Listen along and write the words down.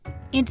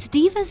It's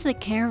Divas That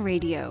Care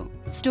Radio.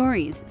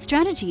 Stories,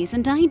 strategies,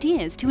 and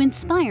ideas to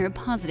inspire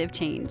positive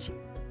change.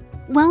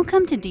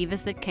 Welcome to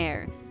Divas That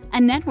Care,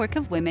 a network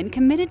of women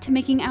committed to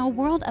making our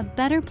world a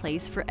better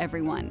place for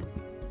everyone.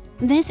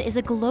 This is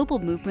a global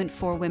movement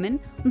for women,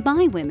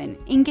 by women,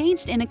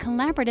 engaged in a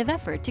collaborative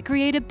effort to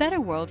create a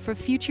better world for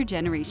future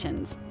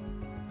generations.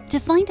 To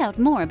find out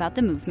more about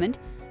the movement,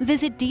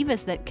 visit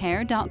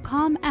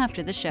divasthatcare.com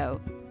after the show.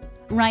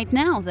 Right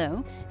now,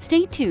 though,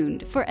 stay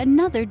tuned for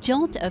another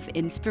jolt of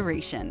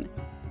inspiration.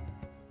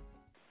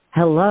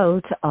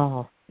 Hello to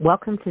all.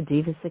 Welcome to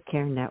Divas That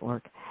Care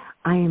Network.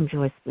 I am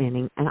Joyce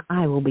Manning, and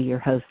I will be your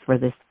host for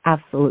this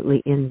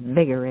absolutely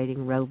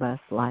invigorating,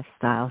 robust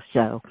lifestyle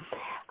show.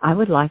 I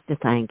would like to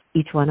thank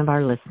each one of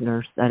our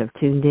listeners that have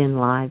tuned in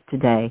live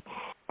today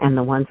and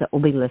the ones that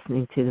will be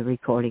listening to the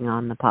recording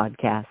on the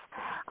podcast.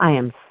 I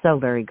am so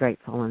very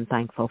grateful and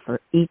thankful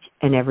for each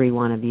and every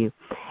one of you.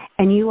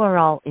 And you are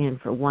all in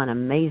for one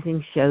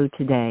amazing show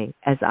today,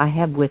 as I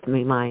have with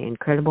me my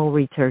incredible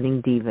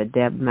returning diva,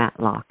 Deb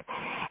Matlock.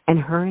 And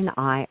her and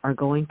I are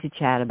going to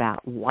chat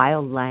about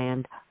Wild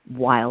Land,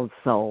 Wild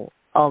Soul.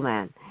 Oh,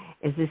 man,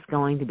 is this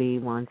going to be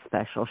one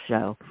special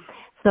show.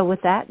 So with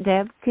that,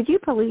 Deb, could you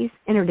please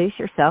introduce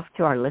yourself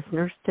to our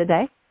listeners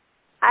today?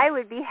 I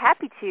would be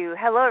happy to.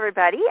 Hello,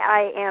 everybody.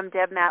 I am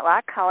Deb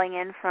Matlock, calling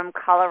in from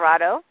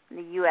Colorado, in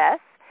the U.S.,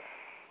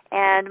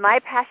 and my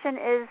passion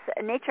is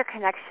nature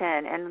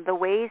connection and the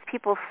ways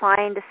people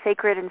find a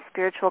sacred and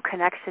spiritual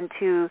connection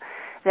to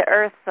the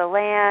earth, the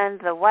land,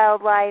 the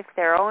wildlife,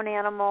 their own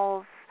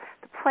animals,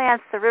 the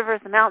plants, the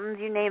rivers, the mountains,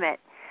 you name it.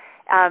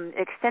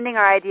 Extending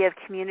our idea of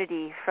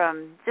community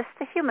from just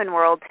the human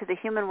world to the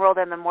human world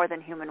and the more than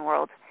human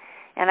world.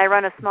 And I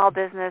run a small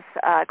business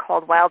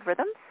called Wild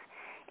Rhythms,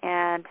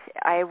 and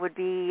I would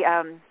be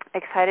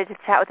excited to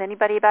chat with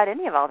anybody about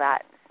any of all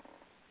that.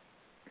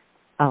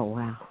 Oh,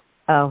 wow.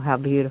 Oh, how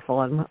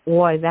beautiful. And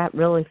boy, that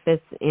really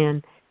fits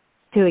in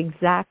to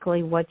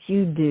exactly what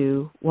you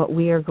do, what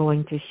we are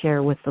going to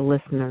share with the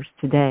listeners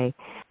today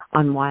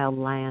on Wild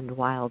Land,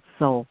 Wild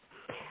Soul.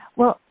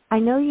 Well, I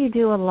know you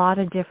do a lot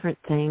of different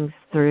things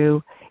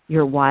through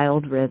your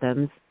Wild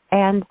Rhythms.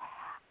 And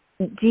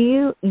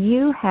do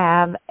you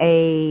have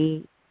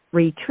a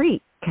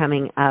retreat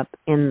coming up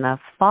in the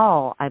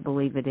fall, I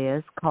believe it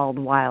is, called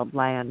Wild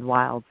Land,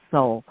 Wild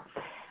Soul.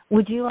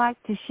 Would you like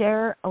to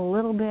share a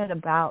little bit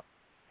about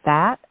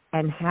that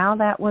and how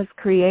that was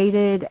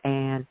created,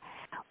 and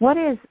what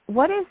is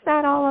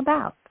that all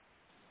about?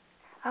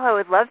 Oh, I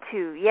would love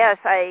to. Yes,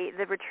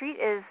 the retreat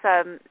is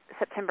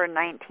September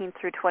 19th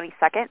through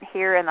 22nd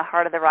here in the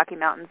heart of the Rocky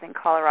Mountains in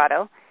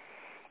Colorado.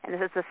 And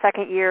this is the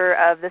second year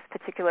of this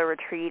particular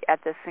retreat at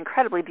this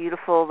incredibly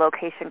beautiful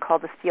location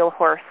called the Steel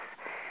Horse,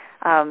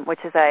 which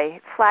is a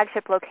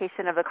flagship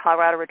location of the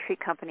Colorado Retreat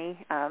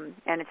Company.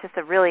 And it's just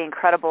a really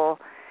incredible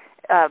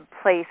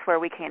place where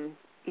we can,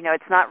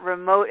 it's not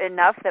remote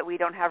enough that we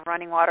don't have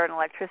running water and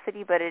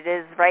electricity, but it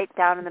is right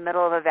down in the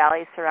middle of a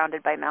valley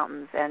surrounded by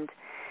mountains. And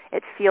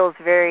it feels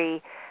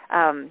very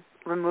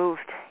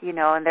removed,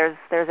 and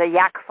there's a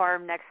yak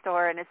farm next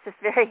door, and it's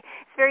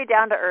very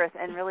down to earth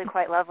and really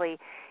quite lovely.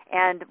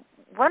 And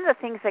one of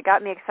the things that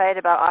got me excited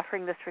about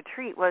offering this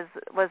retreat was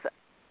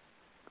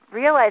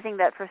realizing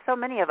that for so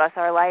many of us,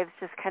 our lives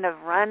just kind of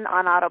run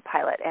on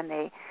autopilot, and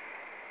they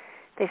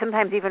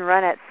sometimes even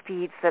run at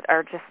speeds that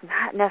are just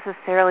not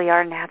necessarily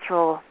our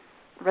natural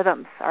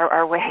rhythms,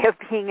 our way of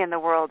being in the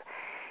world.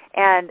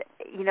 And,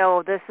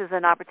 this is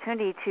an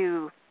opportunity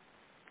to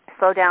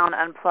slow down,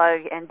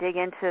 unplug, and dig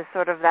into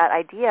sort of that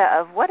idea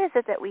of what is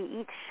it that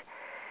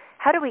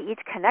how do we each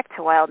connect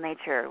to wild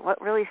nature? What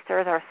really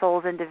stirs our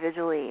souls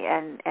individually,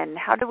 and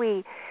how do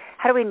we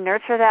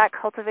nurture that,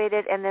 cultivate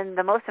it, and then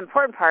the most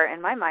important part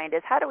in my mind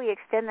is how do we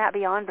extend that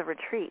beyond the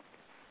retreat?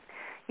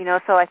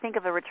 So I think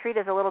of a retreat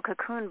as a little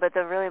cocoon, but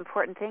the really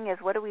important thing is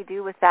what do we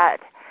do with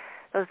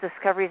those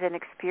discoveries and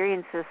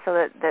experiences so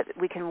that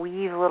we can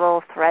weave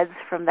little threads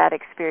from that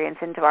experience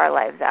into our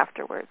lives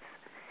afterwards.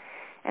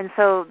 And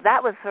so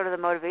that was sort of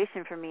the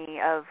motivation for me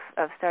of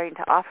starting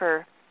to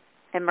offer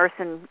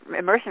immersion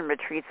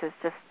retreats, is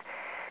just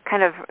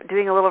kind of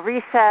doing a little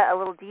reset, a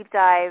little deep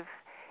dive,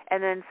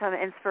 and then some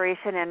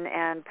inspiration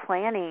and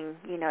planning,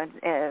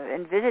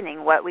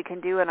 envisioning what we can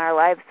do in our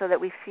lives so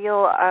that we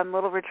feel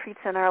little retreats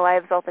in our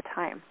lives all the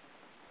time.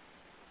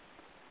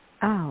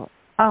 Oh,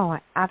 I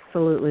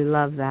absolutely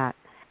love that.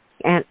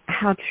 And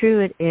how true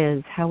it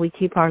is, how we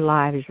keep our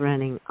lives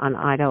running on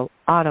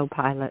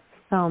autopilot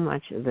so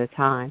much of the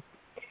time.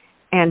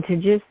 And to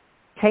just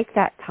take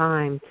that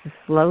time to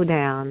slow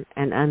down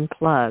and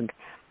unplug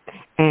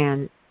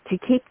and to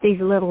keep these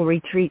little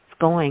retreats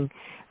going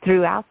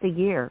throughout the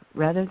year,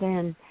 rather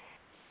than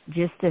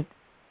just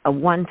a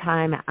one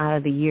time out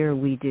of the year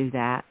we do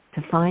that,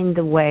 to find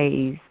the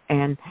ways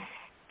and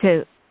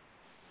to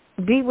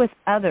be with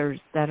others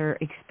that are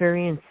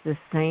experience the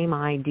same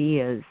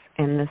ideas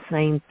and the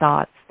same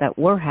thoughts that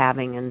we're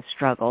having and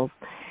struggles,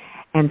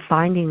 and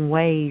finding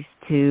ways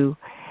to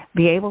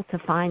be able to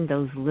find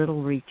those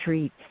little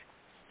retreats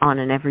on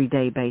an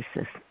everyday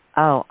basis.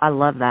 Oh, I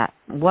love that.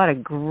 What a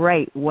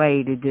great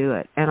way to do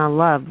it. And I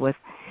love with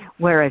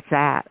where it's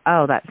at.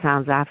 Oh, that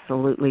sounds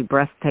absolutely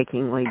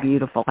breathtakingly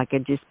beautiful. I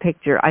could just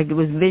picture, I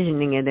was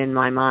visioning it in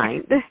my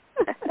mind.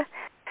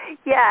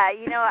 Yeah,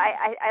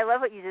 I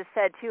love what you just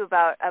said too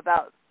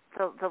about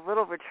the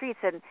little retreats.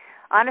 And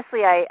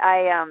honestly,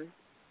 I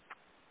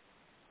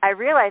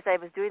realized I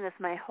was doing this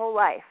my whole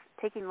life,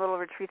 taking little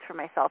retreats for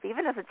myself,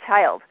 even as a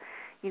child,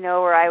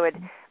 where I would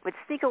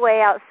sneak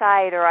away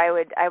outside, or I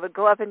would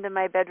go up into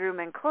my bedroom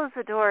and close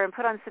the door and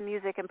put on some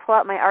music and pull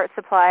out my art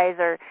supplies,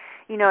 or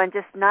and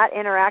just not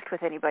interact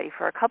with anybody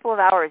for a couple of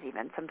hours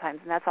even sometimes,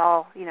 and that's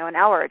all, an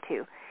hour or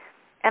two.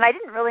 And I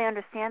didn't really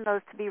understand those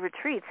to be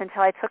retreats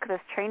until I took this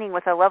training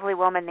with a lovely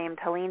woman named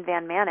Helene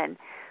Van Manen,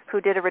 who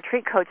did a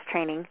retreat coach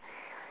training,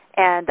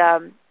 and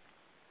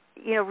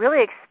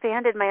really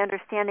expanded my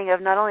understanding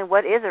of not only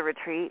what is a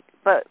retreat,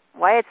 but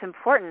why it's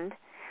important,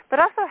 but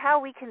also how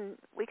we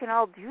can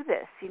all do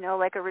this.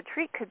 Like a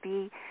retreat could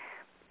be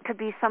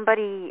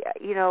somebody,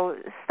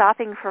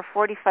 stopping for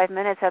 45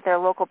 minutes at their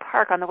local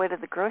park on the way to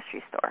the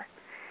grocery store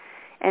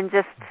and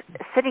just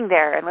sitting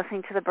there and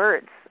listening to the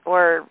birds,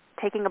 or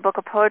taking a book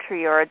of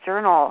poetry or a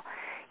journal.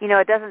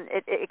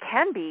 It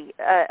can be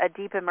a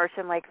deep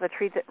immersion, like the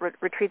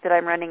retreat that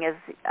I'm running is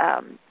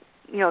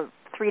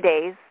 3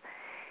 days.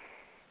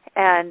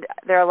 And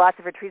there are lots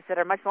of retreats that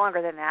are much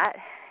longer than that.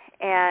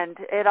 And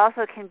it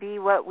also can be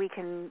what we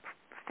can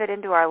fit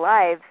into our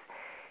lives.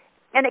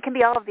 And it can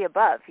be all of the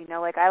above.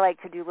 Like I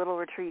like to do little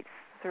retreats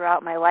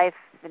throughout my life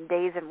in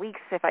days and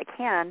weeks if I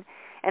can.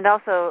 And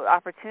also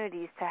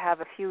opportunities to have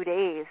a few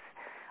days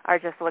are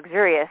just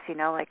luxurious,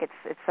 like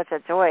it's such a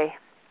joy.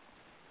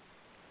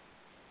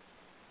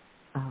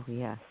 Oh,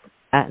 yes.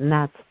 And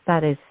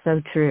that is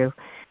so true.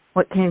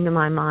 What came to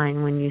my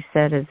mind when you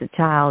said as a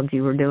child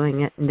you were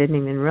doing it and didn't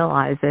even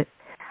realize it,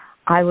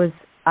 I was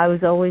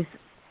always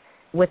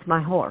with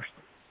my horse.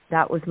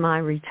 That was my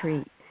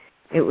retreat.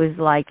 It was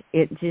like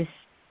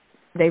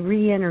they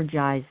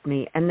re-energized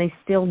me, and they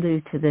still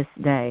do to this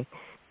day,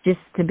 just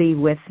to be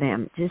with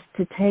them, just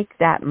to take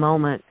that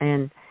moment.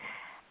 And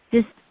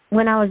just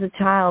when I was a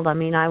child,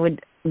 I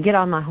would get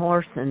on my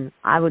horse and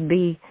I would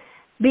be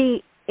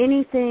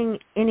anything,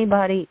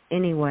 anybody,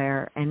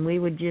 anywhere, and we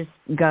would just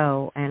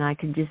go, and I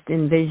could just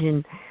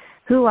envision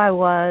who I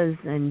was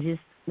and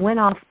just went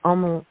off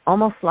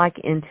almost like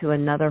into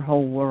another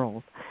whole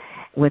world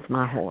with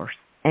my horse.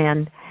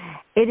 And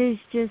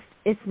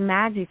it's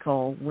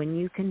magical when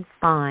you can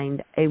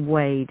find a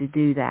way to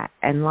do that.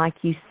 And like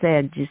you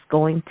said, just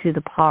going to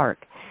the park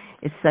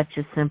is such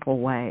a simple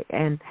way.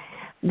 And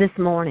this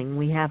morning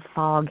we have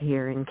fog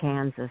here in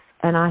Kansas,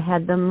 and I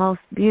had the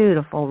most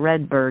beautiful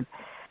redbird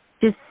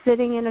just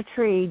sitting in a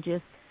tree,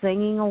 just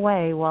singing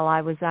away while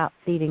I was out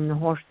feeding the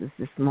horses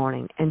this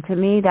morning. And to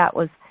me, that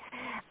was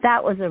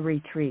a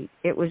retreat.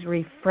 It was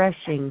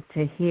refreshing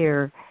to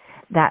hear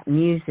that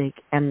music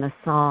and the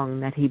song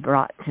that he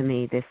brought to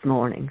me this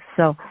morning.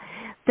 So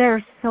there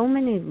are so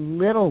many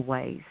little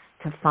ways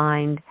to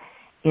find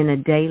in a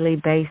daily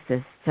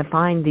basis, to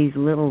find these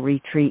little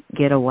retreat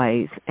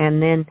getaways.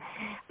 And then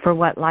for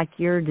what like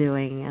you're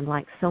doing and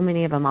like so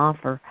many of them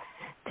offer,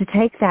 to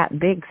take that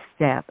big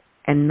step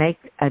and make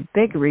a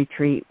big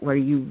retreat where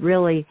you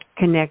really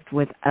connect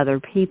with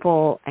other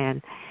people and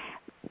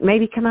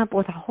maybe come up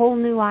with whole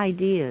new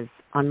ideas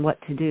on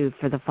what to do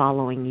for the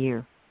following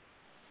year.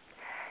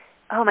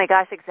 Oh my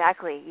gosh,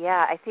 exactly.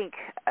 Yeah, I think,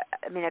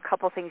 a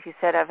couple things you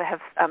said, I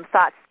have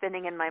thoughts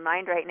spinning in my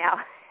mind right now.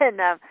 And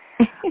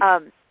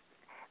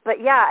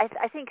but yeah,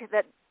 I think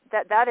that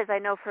is, I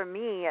know for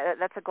me,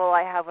 that's a goal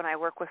I have when I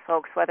work with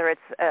folks, whether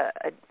it's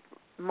a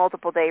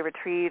multiple day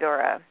retreat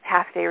or a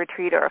half day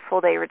retreat or a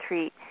full day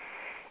retreat,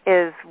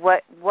 is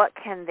what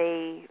can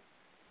they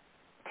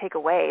take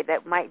away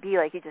that might be,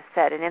 like you just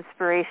said, an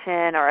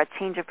inspiration or a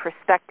change of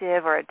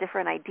perspective or a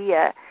different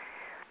idea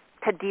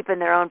to deepen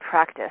their own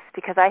practice.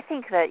 Because I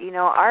think that,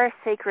 our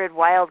sacred,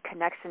 wild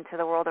connection to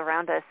the world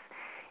around us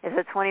is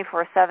a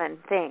 24/7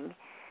 thing.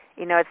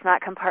 It's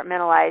not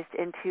compartmentalized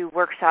into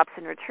workshops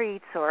and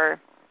retreats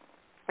or,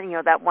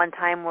 that one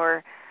time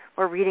we're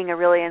reading a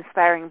really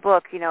inspiring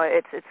book.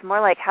 It's more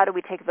like, how do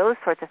we take those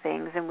sorts of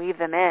things and weave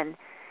them in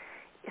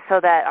so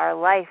that our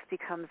life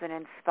becomes an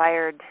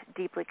inspired,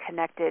 deeply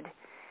connected,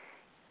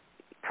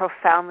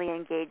 profoundly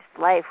engaged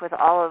life with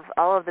all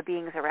of the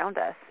beings around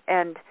us.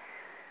 And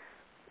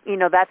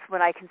that's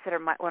what I consider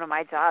one of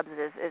my jobs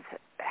is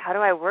how do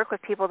I work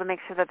with people to make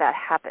sure that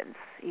happens,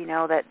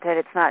 that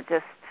it's not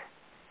just,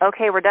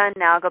 okay, we're done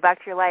now, go back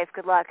to your life,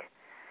 good luck.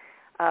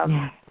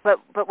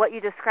 But what you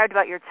described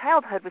about your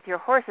childhood with your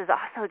horse is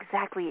also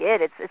exactly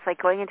it. It's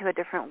like going into a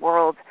different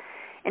world,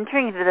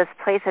 entering into this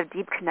place of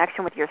deep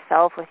connection with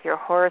yourself, with your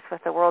horse,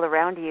 with the world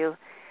around you.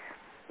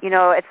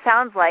 It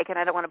sounds like, and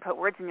I don't want to put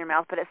words in your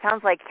mouth, but it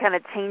sounds like kind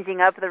of changing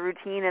up the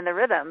routine and the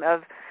rhythm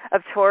of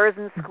chores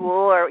in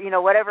school or,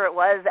 whatever it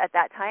was at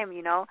that time,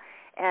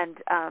 and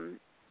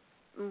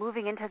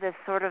moving into this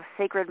sort of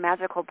sacred,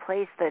 magical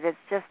place that is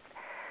just,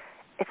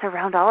 it's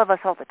around all of us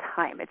all the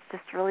time. It's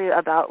just really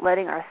about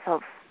letting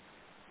ourselves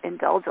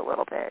indulge a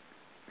little bit.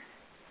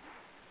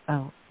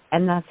 Oh,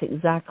 and that's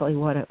exactly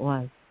what it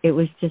was. It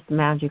was just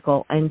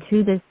magical. And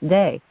to this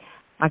day,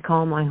 I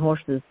call my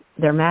horses,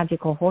 they're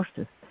magical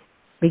horses,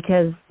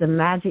 because the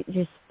magic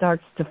just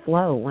starts to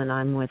flow when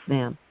I'm with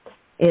them.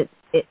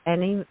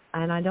 And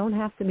I don't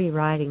have to be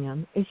riding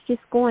them. It's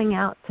just going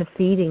out to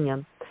feeding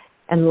them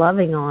and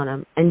loving on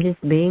them and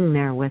just being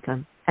there with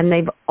them. And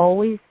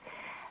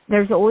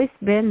there's always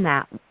been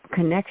that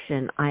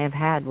connection I have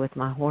had with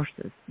my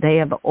horses. They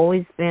have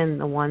always been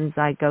the ones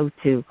I go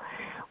to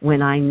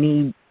when I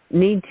need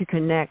to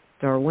connect,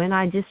 or when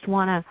I just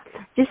want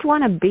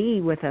to be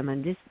with them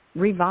and just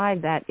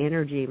revive that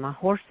energy. My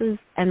horses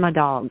and my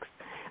dogs,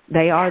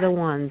 they are the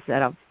ones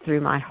that have,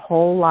 through my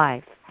whole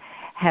life,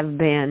 have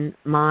been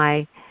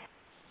my,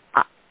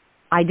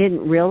 I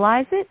didn't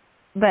realize it,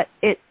 but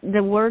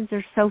the words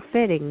are so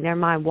fitting. They're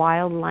my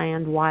wild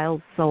land,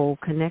 wild soul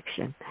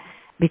connection,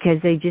 because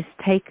they just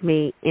take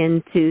me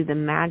into the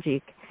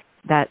magic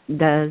that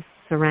does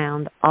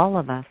surround all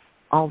of us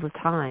all the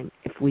time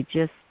if we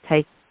just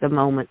take the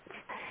moments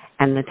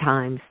and the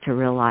times to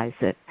realize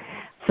it.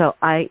 So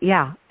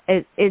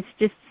it's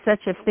just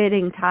such a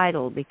fitting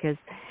title, because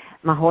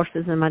my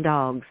horses and my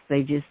dogs,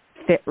 they just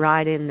fit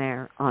right in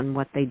there on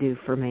what they do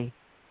for me.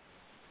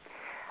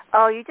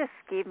 Oh, you just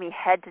gave me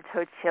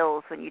head-to-toe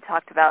chills when you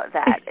talked about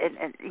that,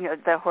 and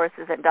the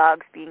horses and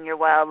dogs being your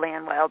wild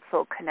land, wild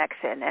soul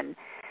connection. And,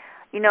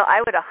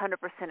 I would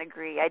 100%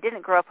 agree. I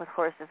didn't grow up with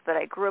horses, but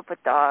I grew up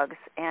with dogs,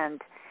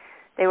 and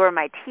they were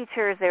my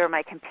teachers, they were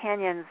my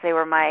companions, they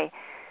were my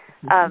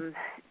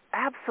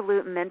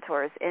absolute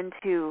mentors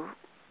into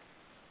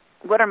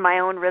what are my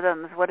own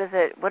rhythms,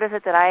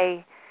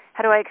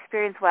 how do I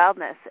experience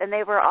wildness? And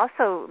they were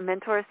also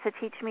mentors to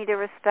teach me to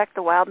respect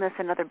the wildness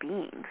in other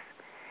beings.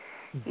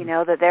 Mm-hmm.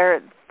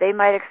 That they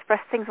might express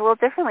things a little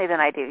differently than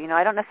I do.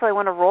 I don't necessarily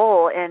want to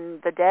roll in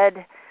the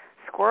dead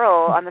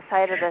squirrel on the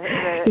side of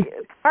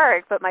the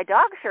park, but my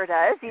dog sure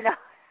does,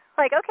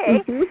 Like, okay,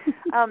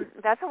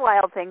 that's a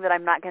wild thing that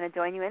I'm not going to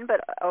join you in,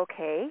 but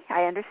okay,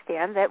 I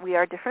understand that we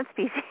are different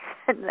species,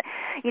 and,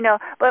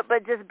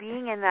 but just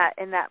being in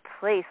that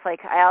place, like,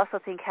 I also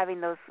think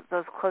having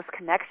those close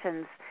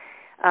connections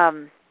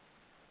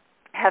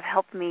have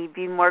helped me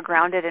be more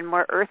grounded and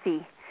more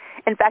earthy.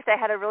 In fact, I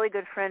had a really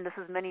good friend, this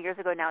was many years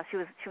ago now, she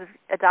was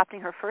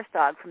adopting her first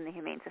dog from the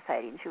Humane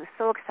Society, and she was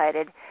so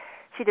excited.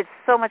 She did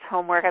so much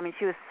homework. I mean,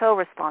 she was so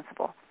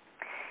responsible.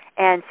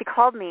 And she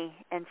called me,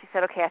 and she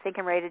said, okay, I think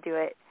I'm ready to do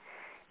it.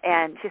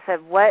 And she said,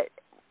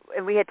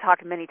 and we had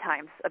talked many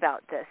times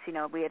about this.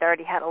 We had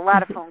already had a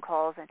lot of phone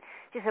calls. And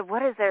she said,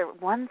 what is there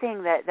one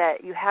thing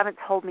that you haven't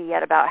told me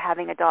yet about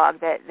having a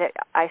dog that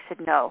I should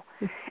know?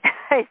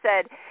 I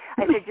said,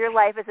 your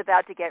life is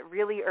about to get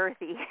really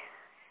earthy.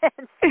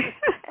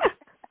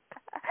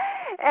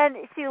 And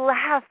she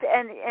laughed,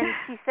 and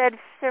she said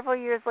several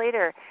years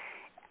later,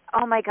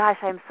 oh, my gosh,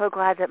 I'm so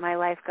glad that my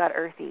life got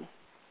earthy.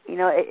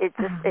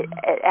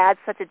 It adds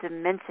such a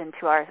dimension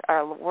to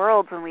our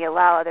world when we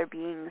allow other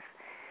beings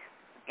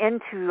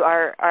into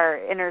our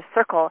inner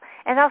circle,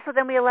 and also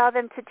then we allow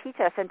them to teach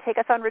us and take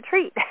us on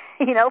retreat,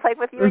 like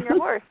with you and your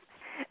horse.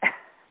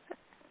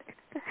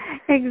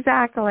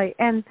 Exactly,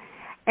 and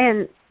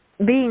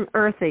being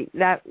earthy,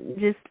 that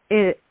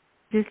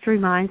just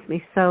reminds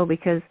me so,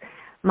 because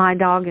my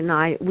dog and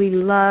I, we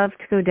love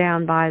to go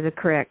down by the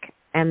creek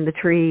and the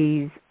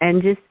trees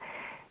and just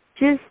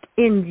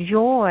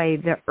enjoy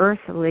the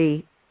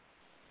earthly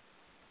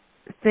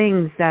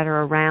things that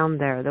are around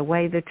there, the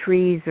way the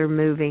trees are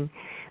moving,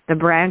 the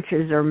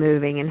branches are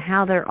moving, and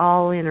how they're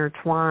all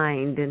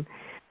intertwined, and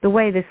the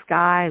way the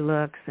sky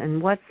looks,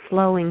 and what's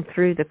flowing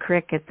through the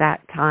creek at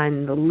that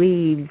time, the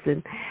leaves.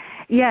 And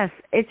yes,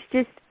 it's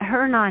just,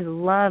 her and I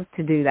love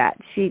to do that.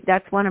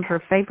 That's one of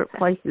her favorite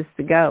places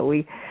to go.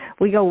 We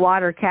go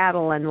water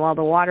cattle, and while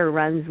the water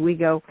runs, we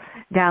go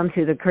down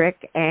to the creek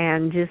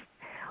and just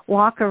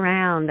walk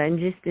around and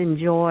just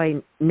enjoy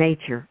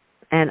nature.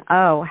 And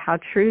oh, how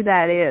true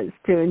that is,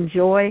 to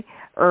enjoy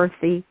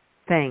earthy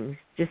things,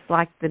 just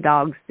like the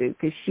dogs do,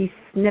 because she's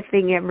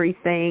sniffing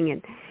everything,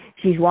 and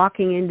she's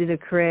walking into the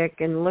creek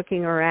and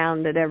looking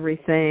around at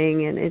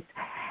everything, and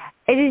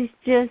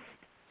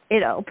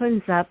it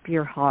opens up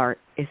your heart,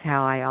 is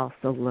how I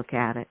also look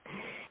at it.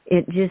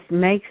 It just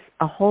makes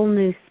a whole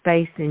new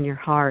space in your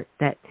heart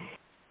that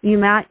you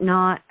might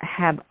not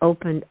have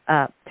opened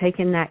up,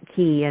 taken that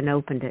key and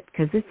opened it,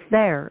 because it's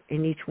there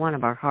in each one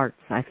of our hearts,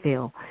 I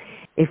feel,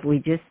 if we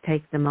just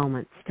take the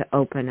moments to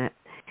open it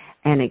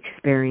and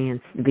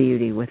experience the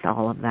beauty with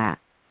all of that.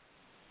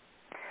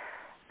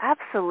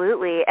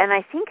 Absolutely. And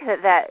I think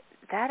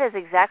that is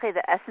exactly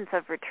the essence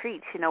of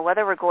retreats,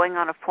 whether we're going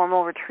on a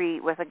formal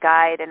retreat with a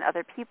guide and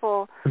other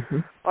people,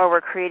 or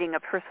we're creating a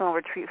personal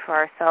retreat for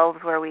ourselves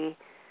where we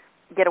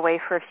get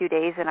away for a few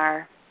days in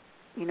our,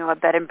 a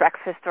bed and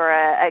breakfast or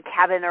a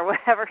cabin or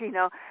whatever,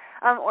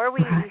 or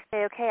we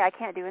say, okay, I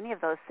can't do any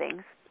of those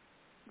things.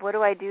 What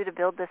do I do to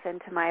build this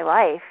into my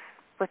life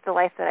with the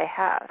life that I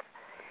have?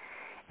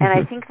 And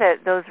I think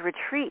that those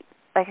retreat,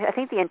 I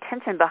think the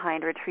intention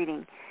behind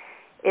retreating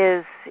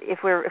is, if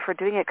we're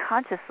doing it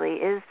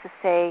consciously, is to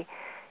say,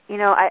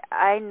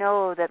 I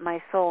know that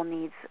my soul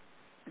needs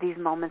these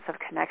moments of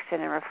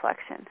connection and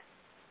reflection.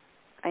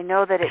 I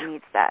know that it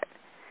needs that.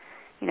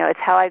 It's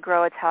how I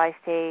grow. It's how I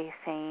stay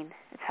sane.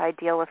 It's how I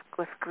deal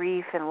with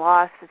grief and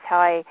loss. It's how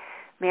I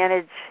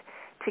manage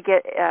to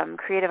get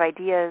creative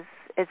ideas.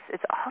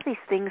 It's all these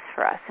things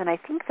for us. And I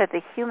think that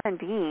the human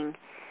being,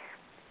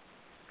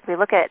 if we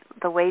look at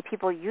the way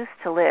people used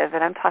to live,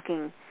 and I'm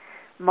talking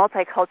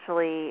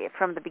multiculturally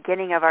from the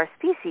beginning of our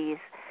species,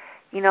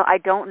 I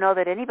don't know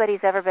that anybody's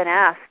ever been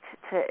asked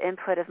to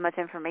input as much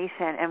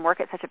information and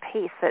work at such a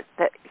pace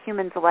that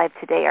humans alive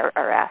today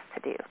are asked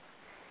to do.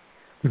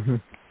 Mm-hmm.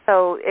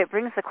 So it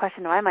brings the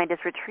question to my mind, is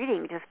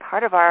retreating just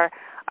part of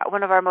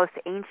one of our most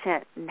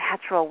ancient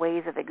natural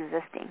ways of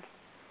existing?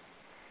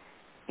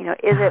 Is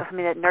it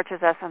something that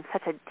nurtures us on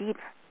such a deep,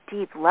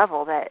 deep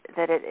level that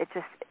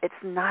it's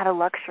not a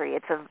luxury,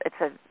 it's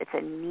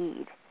a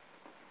need?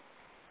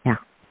 Yeah.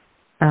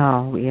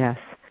 Oh, yes.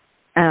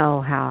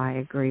 Oh, how I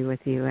agree with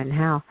you, and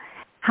how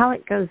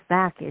it goes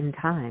back in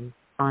time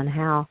on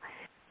how,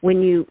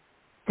 when you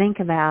think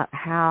about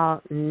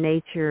how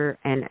nature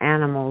and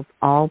animals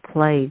all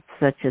played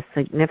such a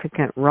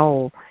significant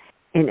role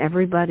in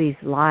everybody's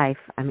life.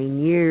 I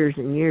mean, years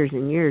and years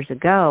and years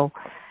ago,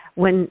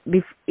 when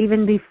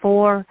even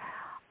before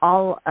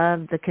all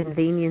of the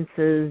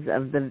conveniences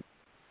of the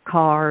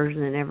cars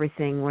and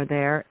everything were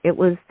there, it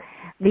was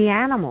the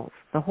animals,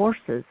 the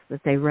horses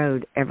that they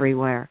rode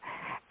everywhere,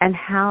 and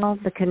how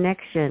the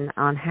connection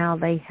on how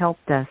they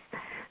helped us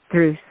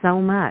through so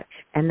much,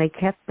 and they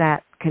kept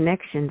that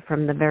connection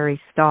from the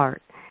very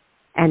start.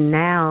 And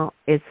now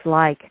it's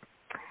like,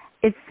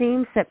 it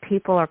seems that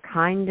people are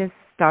kind of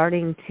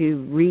starting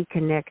to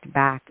reconnect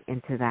back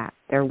into that.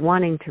 They're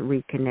wanting to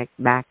reconnect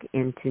back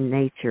into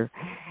nature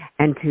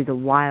and to the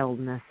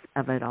wildness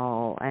of it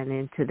all and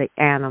into the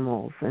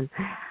animals. And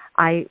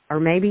or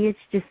maybe it's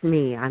just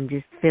me, I'm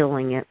just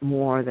feeling it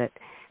more, that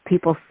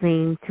people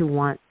seem to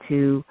want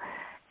to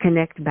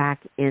connect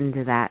back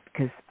into that,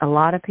 because a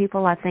lot of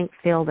people, I think,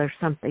 feel there's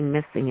something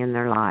missing in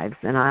their lives,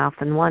 and I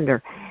often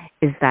wonder,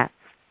 is that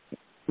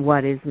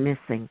what is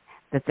missing,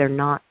 that they're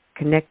not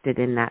connected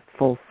in that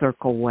full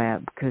circle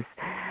web because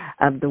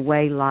of the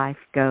way life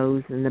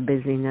goes and the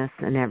busyness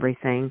and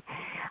everything.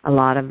 A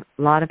lot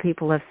of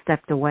people have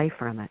stepped away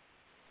from it.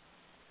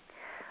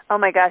 Oh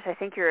my gosh, I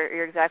think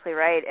you're exactly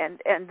right,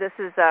 and this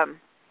is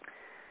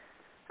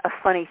a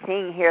funny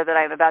thing here that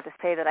I'm about to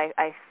say that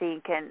I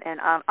think,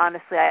 and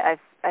honestly,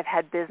 I've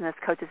had business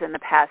coaches in the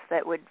past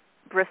that would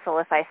bristle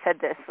if I said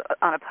this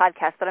on a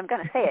podcast, but I'm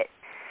going to say it,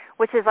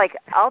 which is like,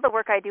 all the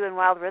work I do in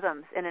Wild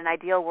Rhythms in an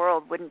ideal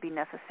world wouldn't be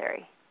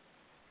necessary.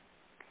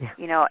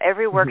 Yeah.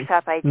 Every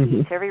workshop I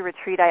teach, every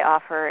retreat I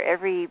offer,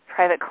 every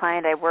private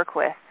client I work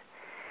with,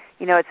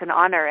 it's an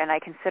honor, and I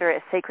consider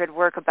it sacred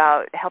work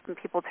about helping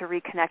people to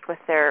reconnect with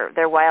their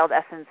wild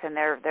essence and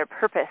their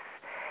purpose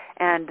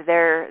and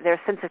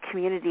their sense of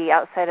community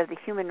outside of the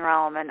human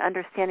realm, and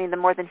understanding the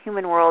more than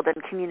human world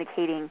and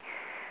communicating.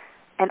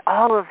 And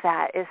all of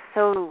that is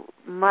so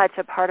much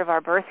a part of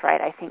our birthright,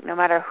 I think, no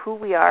matter who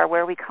we are,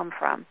 where we come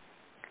from.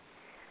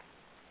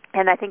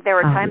 And I think there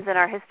were times in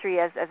our history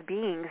as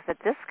beings that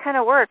this kind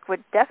of work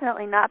would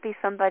definitely not be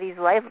somebody's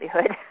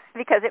livelihood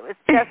because it was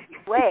just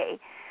the way,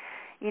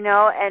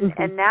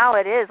 and now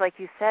it is, like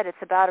you said, it's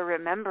about a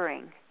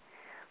remembering,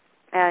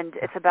 and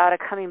it's about a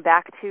coming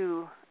back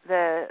to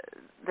the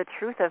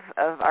truth of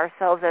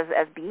ourselves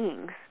as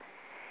beings.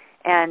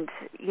 And,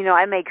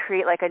 I may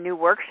create like a new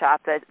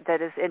workshop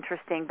that is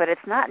interesting, but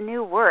it's not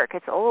new work.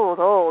 It's old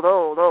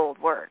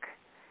work.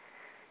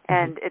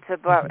 And it's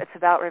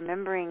about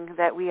remembering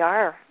that we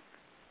are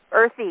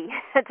earthy,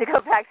 to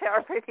go back to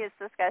our previous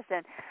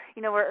discussion.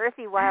 We're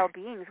earthy wild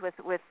beings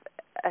with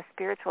a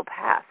spiritual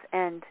path.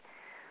 And,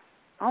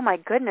 oh my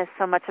goodness,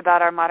 so much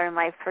about our modern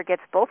life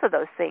forgets both of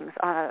those things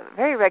on a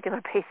very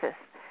regular basis.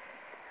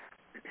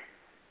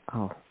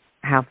 Oh,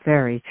 how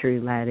very true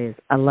that is.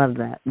 I love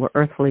that. We're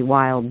earthly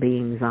wild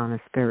beings on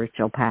a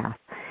spiritual path.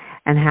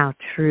 And how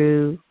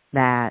true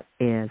that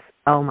is.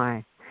 Oh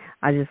my,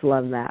 I just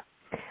love that.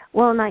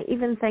 Well, and I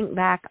even think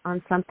back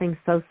on something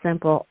so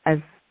simple as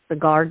the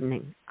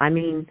gardening. I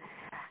mean,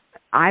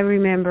 I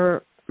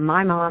remember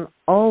my mom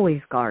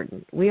always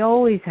gardened. We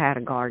always had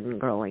a garden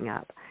growing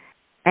up.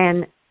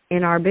 And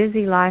in our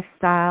busy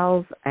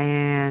lifestyles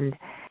and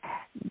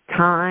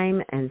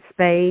time and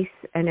space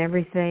and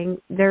everything,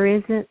 there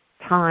isn't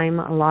time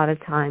a lot of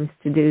times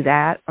to do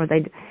that, or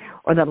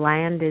the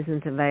land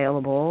isn't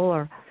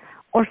available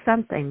or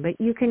something. But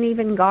you can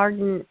even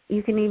garden,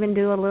 you can even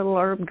do a little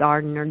herb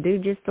garden, or do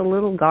just a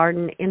little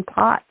garden in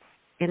pots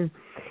and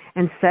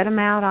set them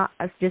out,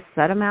 just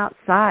set them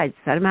outside,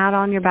 set them out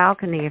on your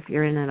balcony if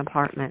you're in an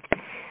apartment.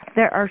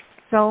 There are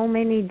so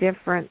many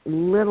different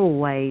little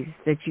ways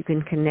that you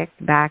can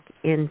connect back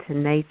into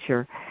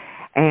nature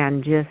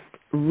and just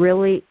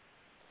really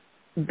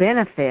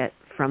benefit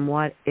from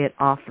what it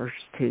offers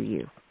to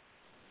you.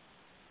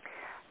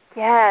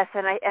 Yes,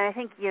 and I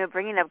think,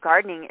 bringing up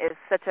gardening is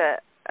such a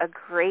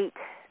great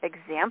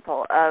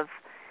example of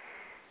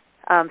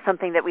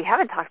something that we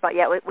haven't talked about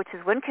yet, which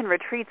is when can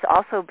retreats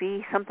also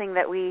be something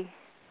that we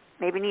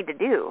maybe need to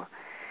do?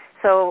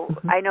 So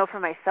I know for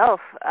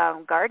myself,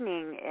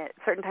 gardening at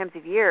certain times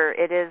of year,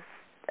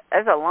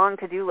 there's a long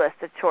to-do list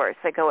of chores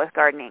that go with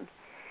gardening.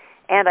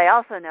 And I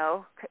also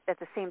know at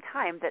the same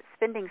time that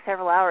spending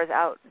several hours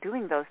out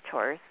doing those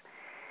chores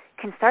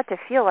can start to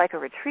feel like a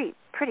retreat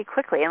pretty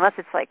quickly, unless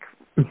it's like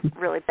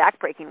really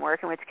backbreaking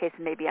work, in which case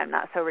maybe I'm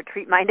not so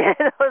retreat-minded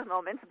at those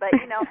moments. But,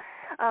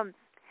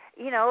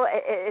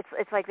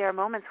 it's like there are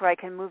moments where I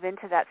can move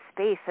into that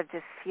space of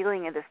just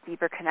feeling this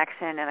deeper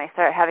connection, and I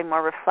start having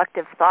more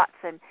reflective thoughts,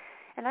 and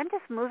I'm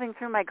just moving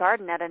through my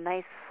garden at a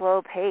nice,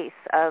 slow pace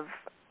of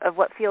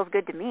what feels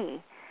good to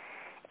me.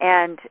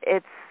 And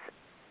it's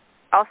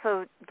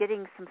also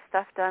getting some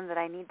stuff done that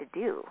I need to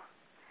do.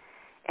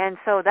 And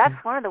so that's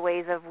one of the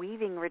ways of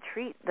weaving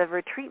the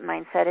retreat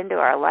mindset into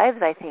our lives,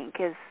 I think,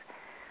 is,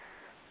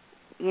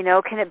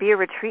 can it be a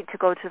retreat to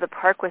go to the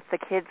park with the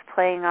kids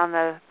playing on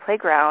the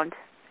playground,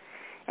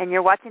 and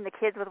you're watching the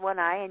kids with one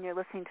eye and you're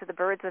listening to the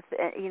birds with,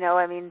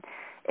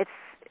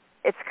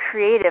 it's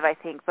creative, I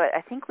think, but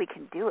I think we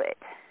can do it.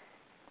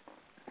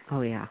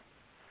 Oh, yeah.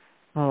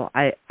 Oh,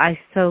 I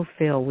so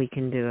feel we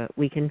can do it.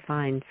 We can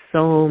find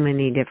so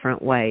many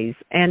different ways.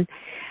 And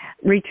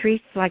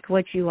retreats like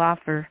what you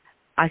offer,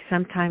 I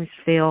sometimes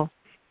feel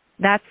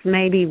that's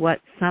maybe what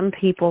some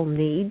people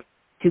need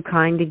to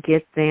kind of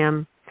get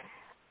them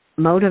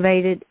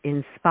motivated,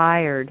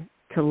 inspired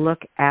to look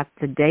at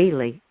the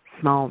daily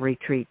small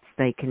retreats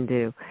they can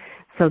do.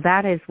 So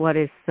that is what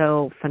is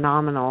so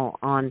phenomenal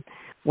on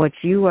what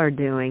you are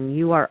doing.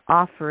 You are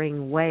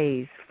offering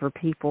ways for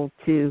people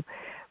to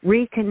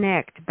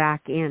reconnect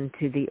back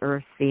into the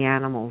earth, the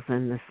animals,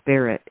 and the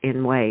spirit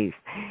in ways,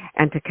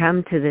 and to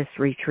come to this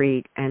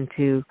retreat and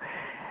to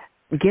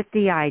get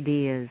the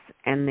ideas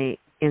and the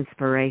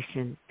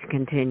inspiration to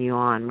continue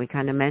on. We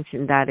kind of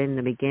mentioned that in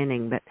the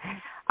beginning, but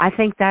I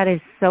think that is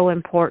so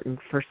important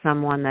for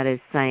someone that is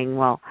saying,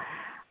 well,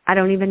 I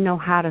don't even know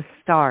how to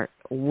start.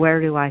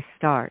 Where do I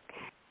start?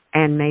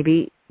 And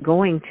maybe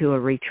going to a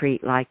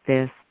retreat like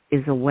this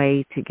is a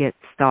way to get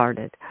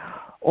started.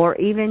 Or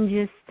even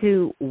just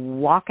to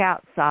walk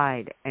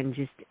outside and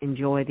just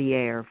enjoy the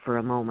air for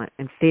a moment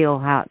and feel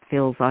how it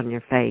feels on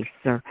your face,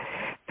 or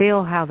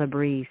feel how the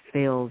breeze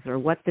feels, or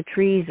what the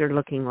trees are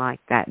looking like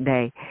that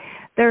day.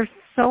 There's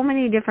so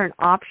many different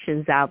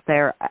options out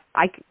there.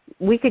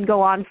 We could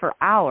go on for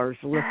hours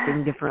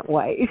listing different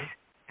ways.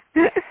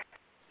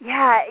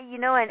 Yeah,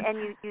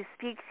 and you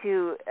speak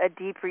to a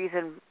deep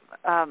reason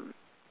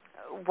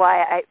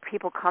why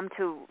people come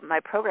to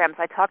my programs.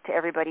 I talk to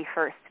everybody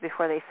first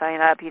before they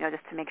sign up,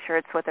 just to make sure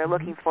it's what they're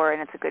looking for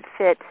and it's a good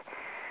fit.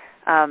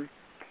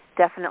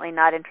 Definitely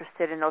not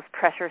interested in those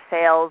pressure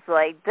sales,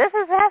 like this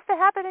has to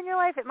happen in your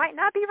life. It might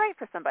not be right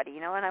for somebody,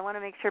 and I want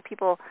to make sure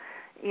people,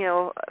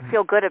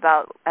 feel good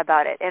about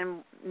it.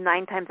 And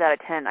 9 times out of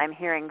 10, I'm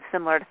hearing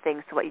similar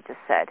things to what you just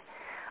said.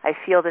 I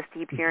feel this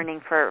deep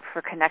yearning for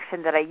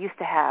connection that I used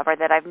to have or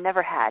that I've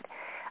never had.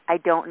 I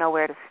don't know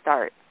where to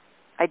start.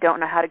 I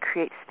don't know how to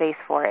create space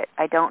for it.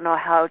 I don't know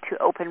how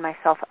to open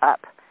myself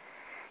up.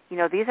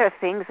 These are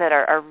things that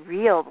are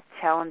real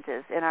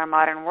challenges in our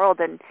modern world.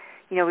 And,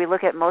 we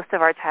look at most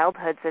of our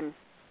childhoods, and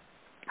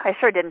I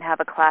sure didn't have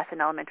a class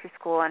in elementary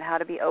school on how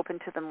to be open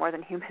to the more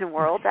than human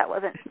world.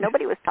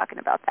 Nobody was talking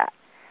about that.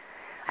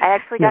 I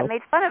actually got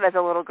made fun of as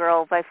a little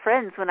girl by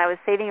friends when I was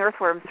saving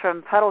earthworms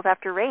from puddles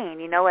after rain.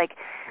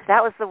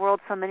 That was the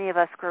world so many of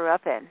us grew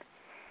up in.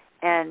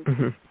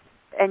 And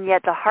and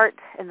yet the heart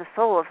and the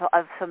soul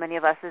of so many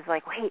of us is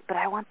like, wait, but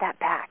I want that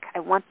back. I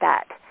want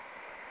that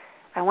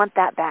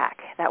back,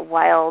 that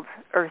wild,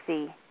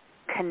 earthy,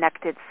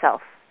 connected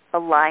self,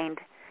 aligned,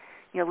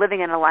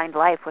 living an aligned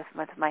life with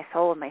my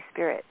soul and my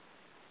spirit.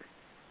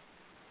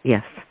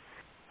 Yes.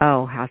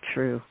 Oh, how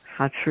true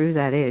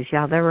that is.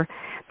 Yeah,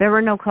 there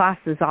were no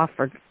classes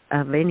offered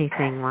of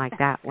anything like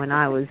that when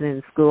I was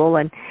in school,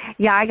 and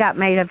I got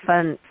made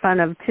fun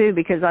of too,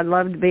 because I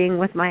loved being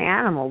with my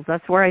animals.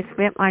 That's where I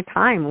spent my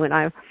time when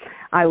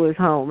I was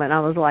home, and I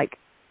was like,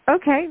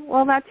 okay,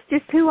 well, that's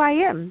just who I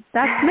am.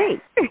 That's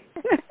me.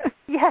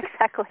 Yeah,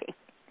 exactly.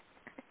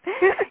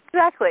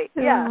 Exactly.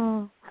 Yeah.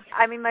 Oh.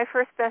 I mean, my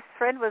first best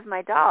friend was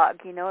my dog.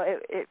 And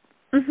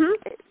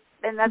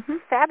that's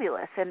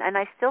fabulous, and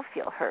I still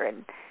feel her.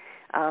 And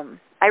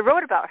I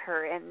wrote about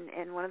her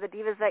in one of the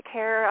Divas That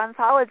Care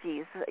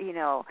anthologies.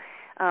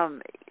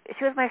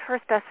 She was my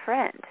first best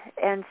friend,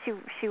 and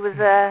she was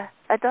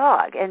a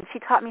dog, and she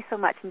taught me so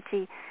much, and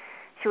she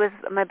was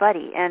my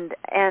buddy, and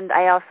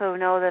I also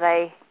know that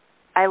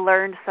I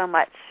learned so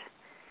much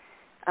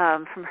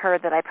from her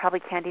that I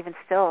probably can't even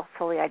still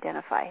fully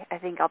identify. I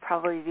think I'll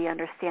probably be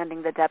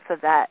understanding the depth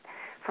of that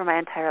for my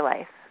entire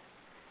life.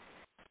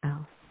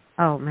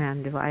 Oh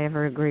man, do I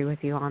ever agree with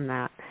you on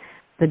that.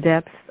 The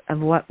depth of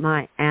what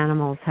my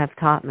animals have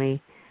taught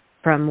me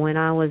from when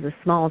I was a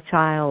small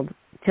child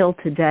till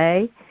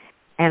today,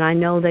 and I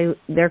know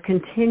they're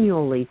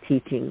continually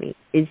teaching me.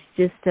 It's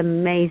just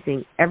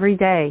amazing. Every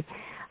day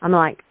I'm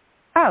like,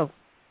 oh,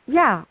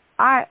 yeah,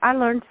 I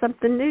learned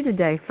something new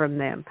today from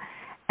them.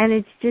 And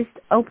it's just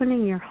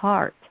opening your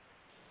heart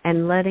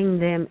and letting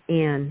them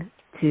in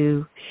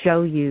to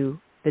show you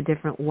the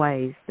different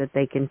ways that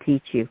they can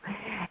teach you.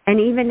 And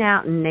even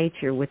out in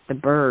nature with the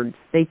birds,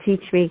 they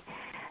teach me.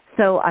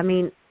 So, I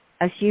mean,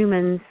 as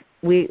humans,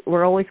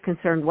 we're always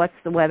concerned, what's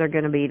the weather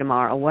going to be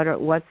tomorrow?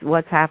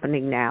 What's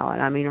happening now?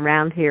 And I mean,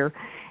 around here,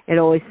 it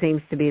always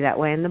seems to be that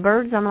way. And the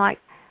birds, I'm like,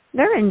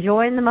 they're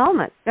enjoying the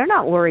moment. They're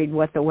not worried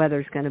what the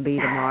weather's going to be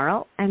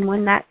tomorrow. And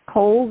when that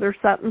cold or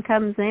something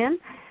comes in,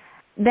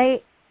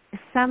 they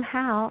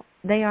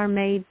are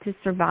made to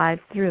survive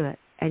through it.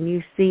 And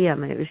you see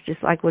them. And it was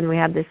just like when we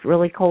had this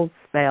really cold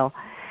spell,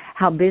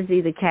 how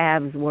busy the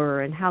calves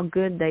were and how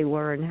good they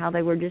were and how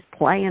they were just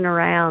playing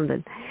around.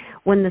 And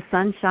when the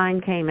sunshine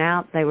came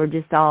out, they were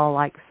just all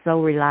like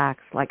so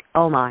relaxed, like,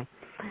 oh my,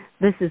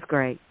 this is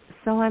great.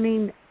 So, I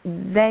mean,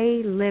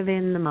 they live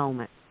in the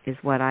moment is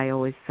what I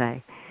always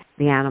say.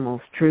 The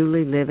animals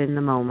truly live in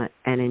the moment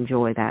and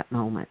enjoy that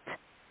moment.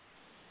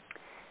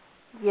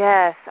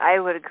 Yes, I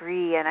would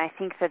agree. And I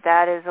think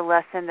that is a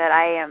lesson that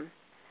I am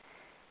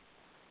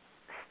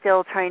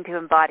still trying to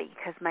embody,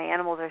 because my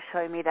animals are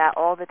showing me that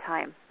all the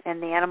time.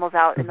 And the animals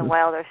out in the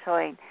wild are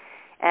showing.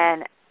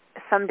 And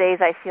some days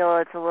I feel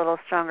it's a little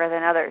stronger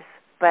than others.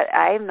 But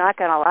I'm not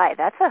going to lie,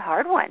 that's a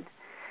hard one.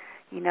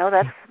 You know,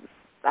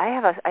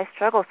 I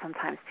struggle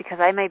sometimes because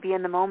I might be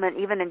in the moment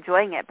even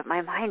enjoying it, but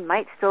my mind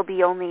might still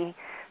be only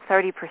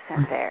 30%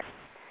 there.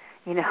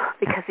 You know,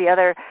 because the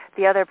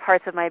other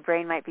parts of my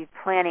brain might be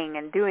planning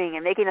and doing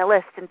and making a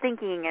list and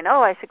thinking and,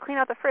 oh, I should clean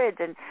out the fridge,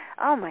 and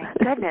oh my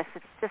goodness,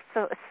 it's just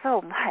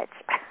so much.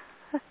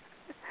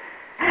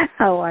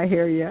 Oh, I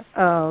hear you.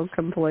 Oh,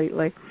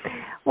 completely.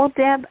 Well,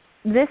 Deb,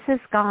 this has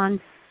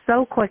gone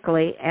so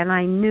quickly, and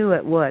I knew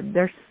it would.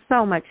 There's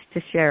so much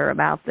to share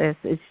about this.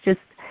 It's just,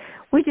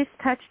 we just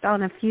touched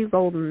on a few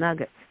golden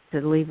nuggets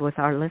to leave with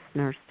our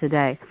listeners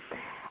today.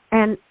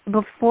 And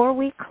before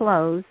we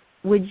close,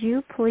 would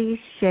you please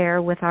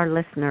share with our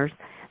listeners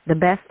the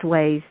best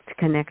ways to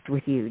connect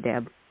with you,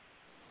 Deb?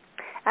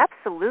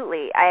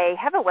 Absolutely. I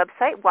have a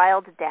website,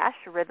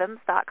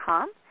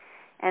 wild-rhythms.com,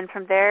 and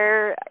from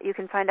there you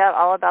can find out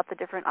all about the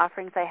different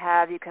offerings I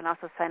have. You can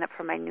also sign up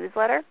for my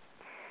newsletter,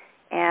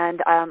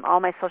 and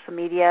all my social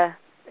media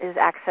is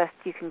accessed.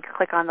 You can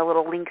click on the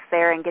little links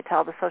there and get to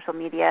all the social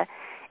media.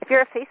 If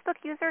you're a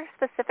Facebook user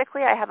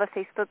specifically, I have a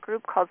Facebook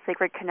group called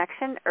Sacred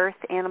Connection, Earth,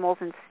 Animals,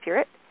 and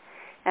Spirit.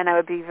 And I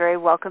would be very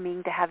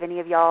welcoming to have any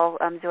of y'all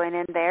join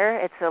in there.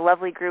 It's a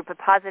lovely group, a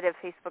positive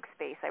Facebook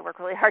space. I work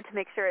really hard to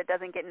make sure it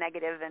doesn't get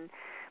negative and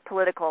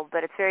political,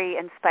 but it's very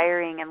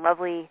inspiring and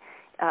lovely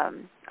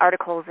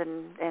articles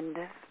and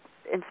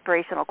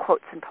inspirational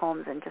quotes and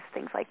poems and just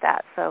things like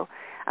that. So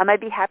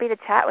I'd be happy to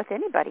chat with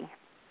anybody.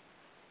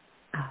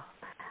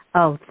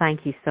 Oh,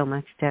 thank you so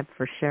much, Deb,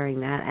 for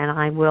sharing that. And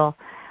I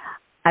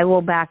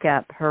will back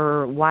up.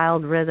 Her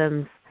Wild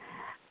Rhythms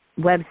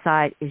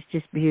website is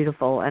just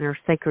beautiful, and her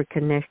Sacred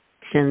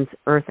Connections,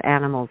 Earth,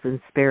 Animals, and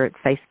Spirit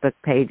Facebook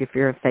page, if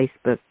you're a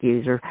Facebook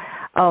user,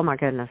 oh my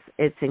goodness,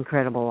 it's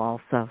incredible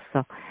also.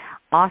 So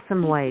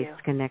awesome ways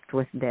to connect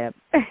with Deb.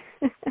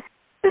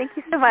 Thank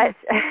you so much.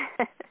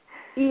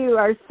 You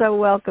are so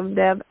welcome,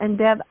 Deb. And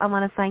Deb, I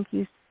want to thank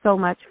you so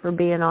much for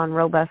being on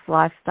Robust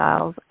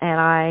Lifestyles, and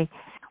I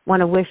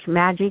want to wish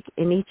magic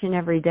in each and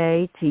every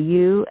day to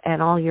you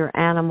and all your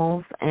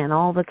animals and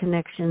all the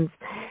connections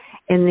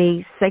in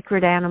the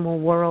sacred animal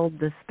world,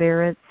 the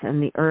spirits,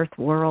 and the earth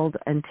world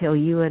until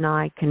you and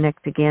I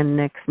connect again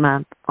next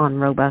month on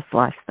Robust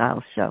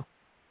Lifestyles Show.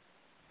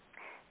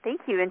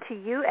 Thank you, and to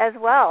you as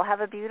well. Have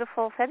a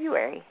beautiful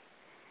February.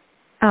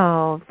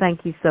 Oh,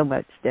 thank you so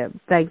much, Deb.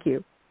 Thank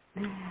you.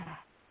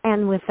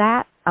 And with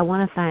that, I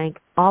want to thank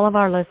all of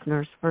our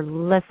listeners for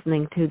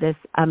listening to this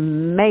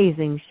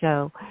amazing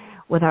show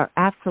with our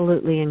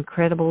absolutely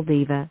incredible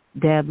diva,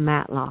 Deb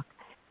Matlock.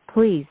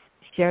 Please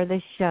share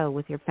this show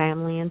with your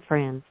family and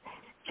friends.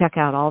 Check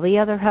out all the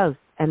other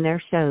hosts and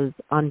their shows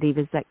on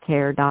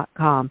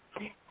divasthatcare.com.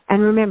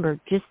 And remember,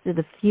 just a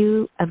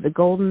few of the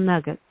golden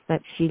nuggets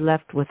that she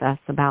left with us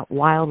about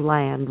wild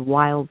land,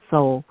 wild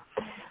soul,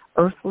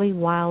 earthly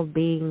wild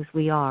beings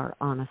we are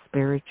on a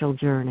spiritual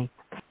journey.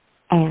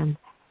 And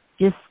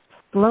just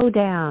slow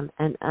down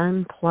and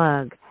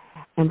unplug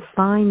and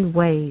find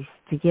ways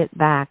to get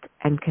back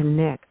and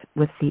connect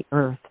with the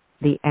earth,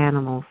 the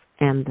animals,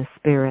 and the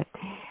spirit.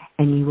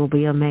 And you will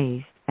be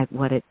amazed at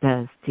what it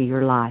does to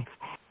your life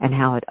and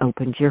how it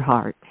opens your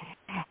heart.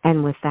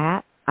 And with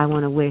that, I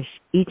want to wish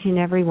each and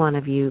every one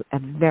of you a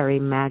very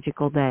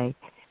magical day.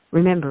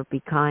 Remember,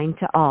 be kind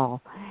to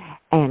all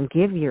and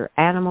give your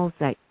animals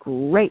that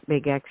great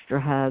big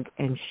extra hug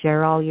and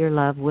share all your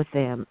love with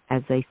them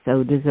as they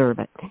so deserve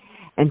it.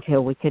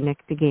 Until we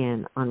connect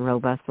again on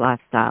Robust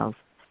Lifestyles,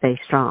 stay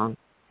strong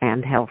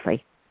and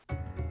healthy.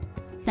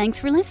 Thanks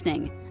for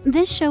listening.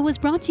 This show was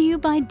brought to you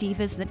by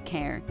Divas That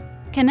Care.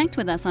 Connect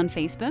with us on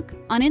Facebook,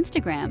 on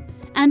Instagram,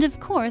 and of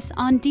course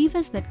on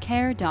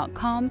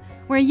divasthatcare.com,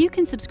 where you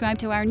can subscribe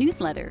to our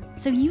newsletter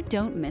so you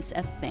don't miss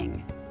a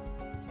thing.